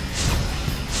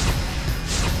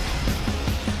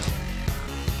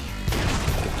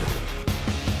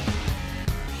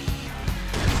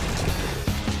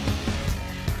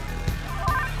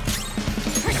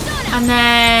 And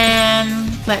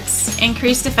then let's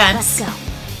increase defense. Let's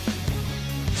go.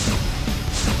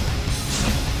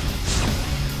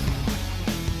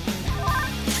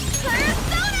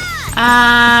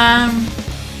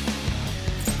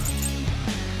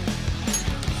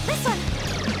 This one.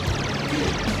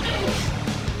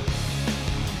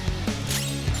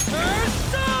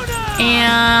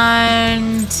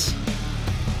 And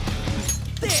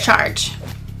let's charge.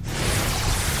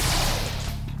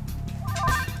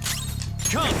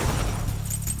 Come.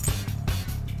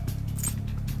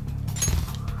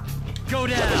 Go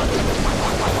down.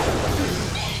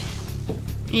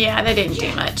 Yeah, that didn't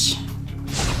do much.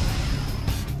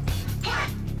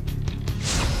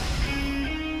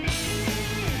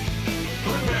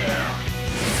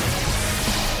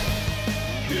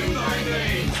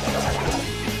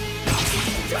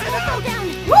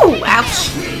 Woo!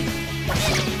 Ouch!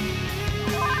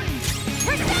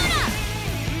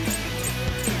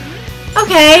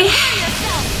 Okay.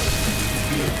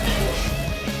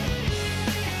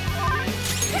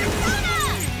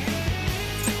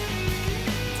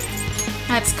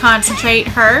 Let's concentrate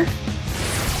her.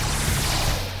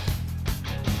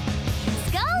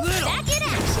 Skulls back in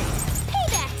action.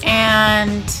 Payback time.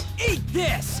 And Eat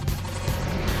this!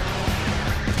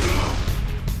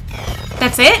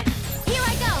 that's it? Here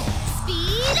I go.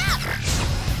 Speed up.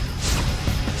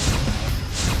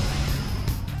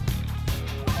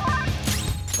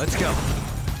 Let's go.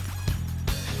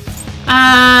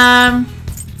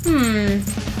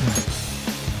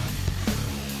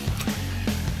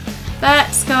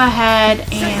 Let's go ahead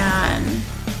and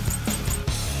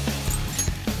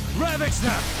Ravage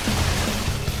them.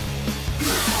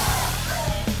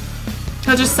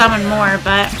 he'll just summon more,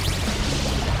 but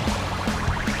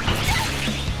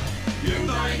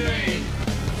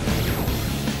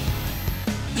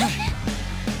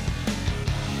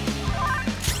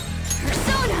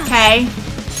Persona. okay.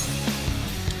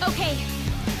 Okay.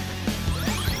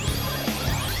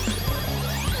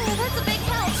 Oh, that's a big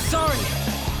help. Sorry!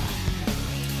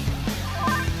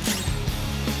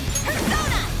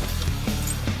 Persona.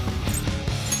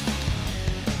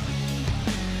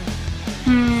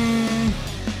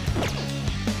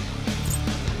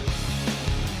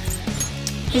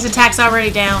 His attack's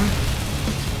already down.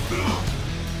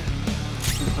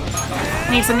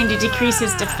 Need something to decrease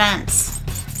his defense.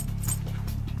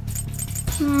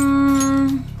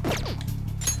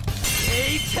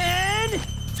 A10!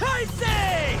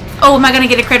 Tyson! Oh, am I gonna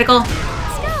get a critical?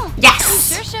 Let's go.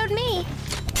 Yes! Sure showed me.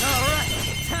 Alright,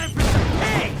 time for some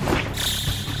pay!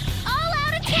 All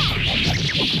out attack.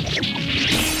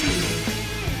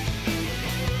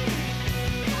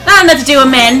 Not enough to do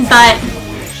him in, but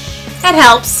that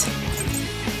helps.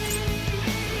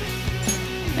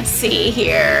 Let's see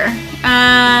here.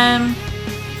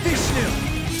 Vishnu!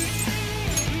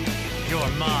 You're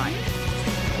mine.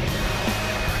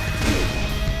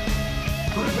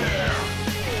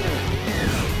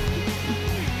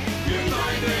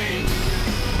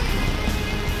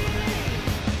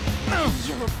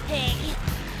 You'll pay.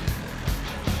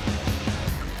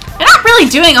 They're not really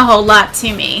doing a whole lot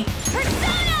to me.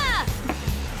 Persona.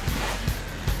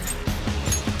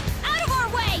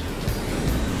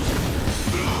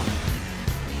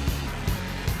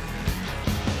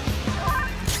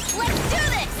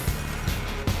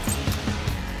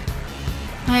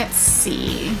 Let's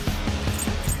see.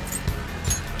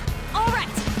 All right.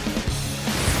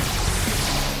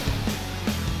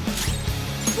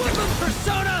 Weapon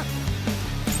persona.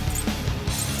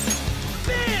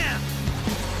 Bam!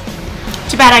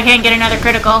 Too bad I can't get another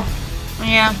critical.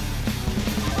 Yeah.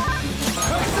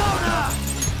 Persona.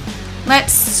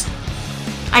 Let's...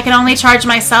 I can only charge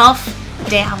myself?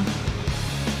 Damn.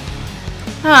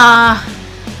 Ah.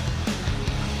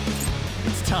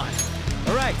 It's time.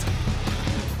 All right.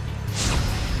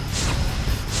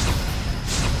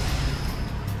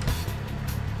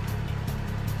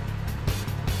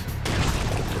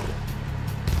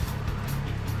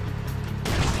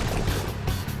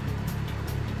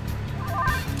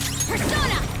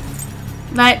 Persona.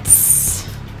 Let's...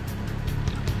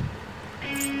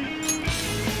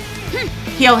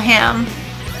 heal him.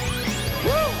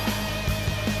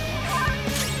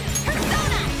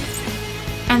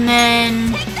 And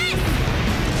then...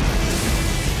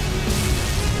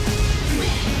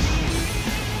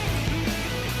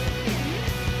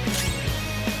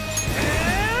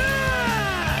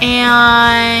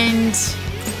 and...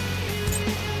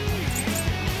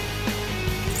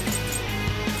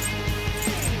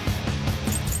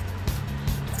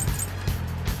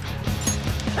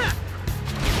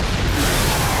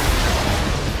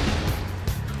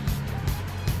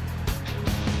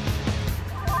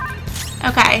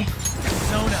 okay.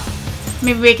 Persona.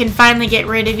 Maybe we can finally get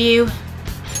rid of you.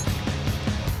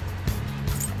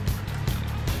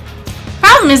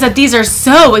 Problem is that these are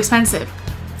so expensive.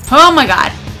 Oh my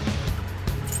god.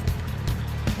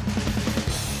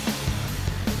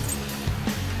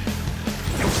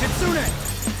 Shitsune.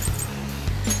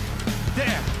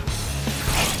 There.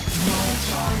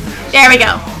 There we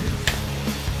go.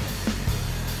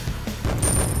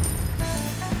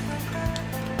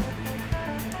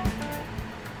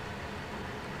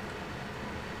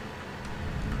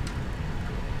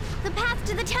 The path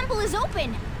to the temple is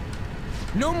open.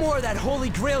 No more of that holy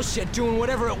grail shit doing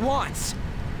whatever it wants.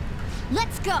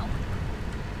 Let's go.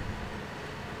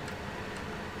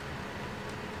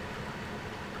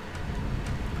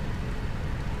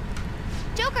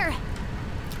 Joker!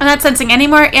 I'm not sensing any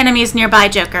more enemies nearby,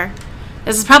 Joker.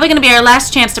 This is probably going to be our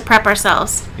last chance to prep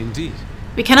ourselves. Indeed.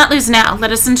 We cannot lose now.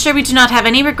 Let us ensure we do not have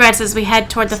any regrets as we head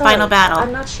toward the final battle.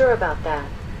 I'm not sure about that.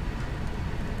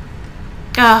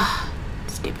 Ugh.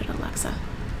 Stupid Alexa.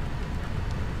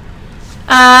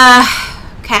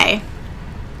 Okay.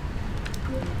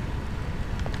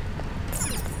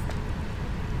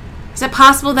 Is it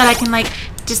possible that I can, like,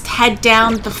 just head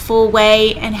down the full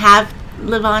way and have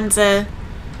Livanza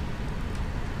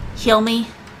heal me?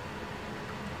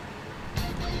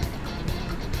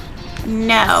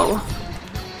 No.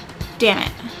 Damn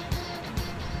it.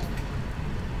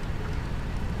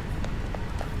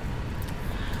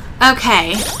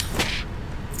 Okay.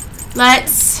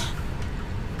 Let's...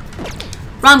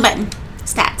 wrong button.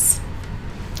 Stats.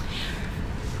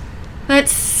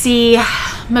 Let's see.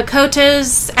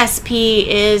 Makoto's SP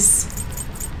is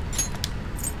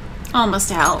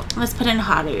almost out. Let's put in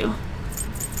Haru.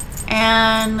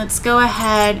 And let's go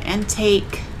ahead and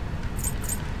take...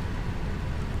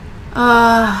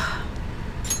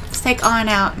 let's take On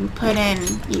out and put in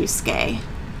Yusuke.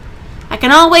 I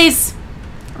can always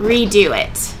redo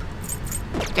it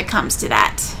if it comes to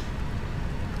that.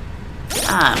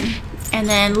 And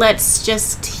then let's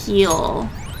just heal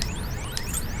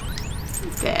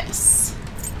this.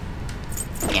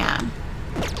 Yeah.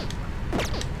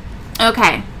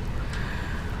 Okay.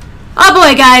 Oh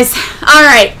boy, guys.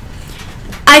 Alright.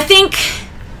 I think...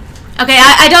 okay,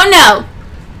 I don't know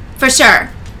for sure.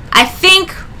 I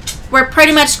think we're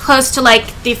pretty much close to,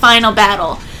 like, the final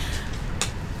battle.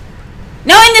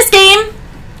 Knowing this game,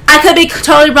 I could be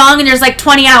totally wrong and there's like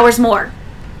 20 hours more.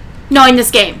 Knowing this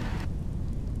game.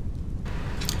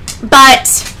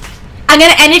 But I'm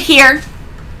going to end it here.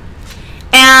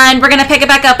 And we're going to pick it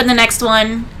back up in the next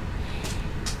one.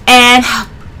 And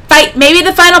fight maybe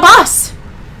the final boss.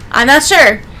 I'm not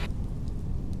sure.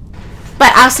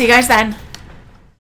 But I'll see you guys then.